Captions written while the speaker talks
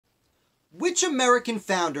Which American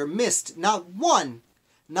founder missed not one,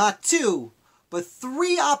 not two, but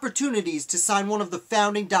three opportunities to sign one of the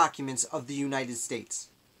founding documents of the United States?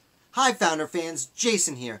 Hi Founder fans,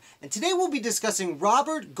 Jason here, and today we'll be discussing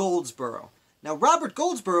Robert Goldsborough. Now Robert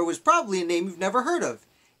Goldsborough is probably a name you've never heard of.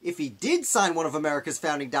 If he did sign one of America's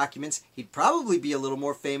founding documents, he'd probably be a little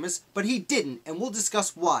more famous, but he didn't, and we'll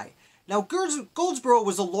discuss why. Now, Goldsborough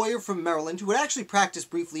was a lawyer from Maryland who had actually practiced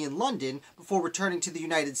briefly in London before returning to the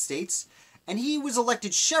United States, and he was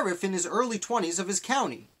elected sheriff in his early 20s of his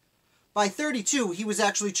county. By 32, he was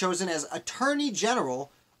actually chosen as Attorney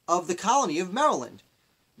General of the colony of Maryland.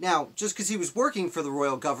 Now, just because he was working for the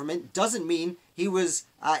royal government doesn't mean he was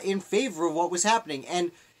in favor of what was happening,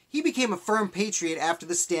 and he became a firm patriot after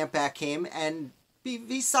the Stamp Act came, and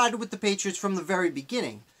he sided with the Patriots from the very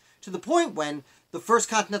beginning, to the point when the First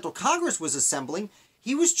Continental Congress was assembling,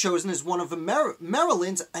 he was chosen as one of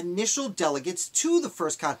Maryland's initial delegates to the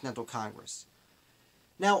First Continental Congress.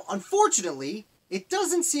 Now, unfortunately, it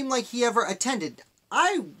doesn't seem like he ever attended.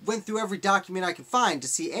 I went through every document I could find to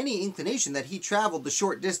see any inclination that he traveled the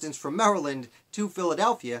short distance from Maryland to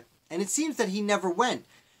Philadelphia, and it seems that he never went.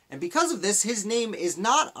 And because of this, his name is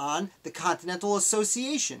not on the Continental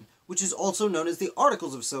Association, which is also known as the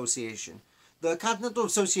Articles of Association. The Continental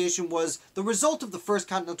Association was the result of the First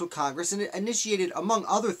Continental Congress, and it initiated, among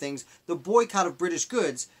other things, the boycott of British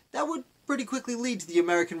goods that would pretty quickly lead to the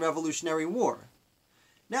American Revolutionary War.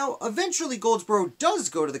 Now, eventually Goldsborough does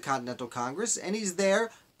go to the Continental Congress, and he's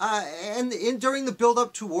there during the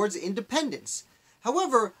build-up towards independence.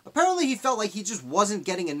 However, apparently he felt like he just wasn't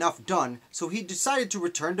getting enough done, so he decided to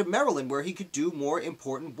return to Maryland where he could do more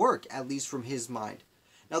important work, at least from his mind.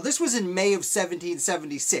 Now, this was in May of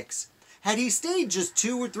 1776. Had he stayed just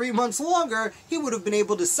 2 or 3 months longer, he would have been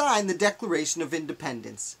able to sign the Declaration of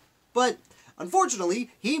Independence. But,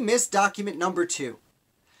 unfortunately, he missed document number 2.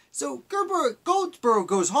 So, Goldsborough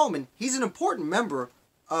goes home, and he's an important member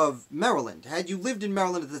of Maryland. Had you lived in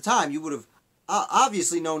Maryland at the time, you would have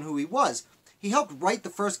obviously known who he was. He helped write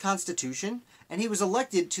the first Constitution, and he was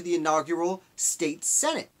elected to the inaugural State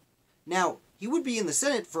Senate. Now, he would be in the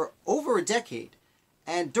Senate for over a decade,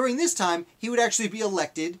 and during this time, he would actually be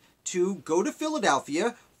elected to go to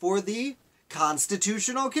Philadelphia for the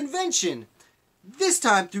Constitutional Convention. This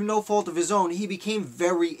time, through no fault of his own, he became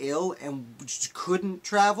very ill and couldn't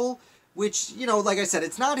travel, which, like I said,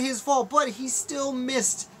 it's not his fault, but he still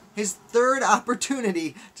missed his third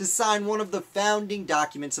opportunity to sign one of the founding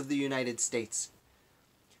documents of the United States.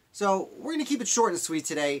 So, we're going to keep it short and sweet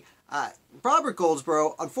today. Robert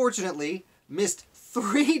Goldsborough, unfortunately, missed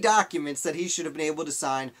 3 documents that he should have been able to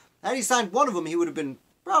sign. Had he signed one of them, he would have been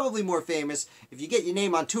probably more famous. If you get your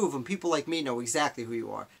name on 2 of them, people like me know exactly who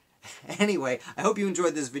you are. Anyway, I hope you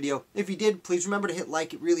enjoyed this video. If you did, please remember to hit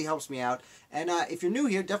like. It really helps me out. And if you're new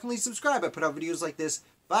here, definitely subscribe. I put out videos like this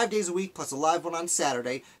 5 days a week, plus a live one on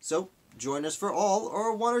Saturday. So join us for all,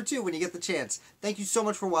 or 1 or 2 when you get the chance. Thank you so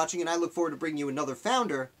much for watching, and I look forward to bringing you another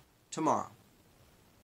Founder tomorrow.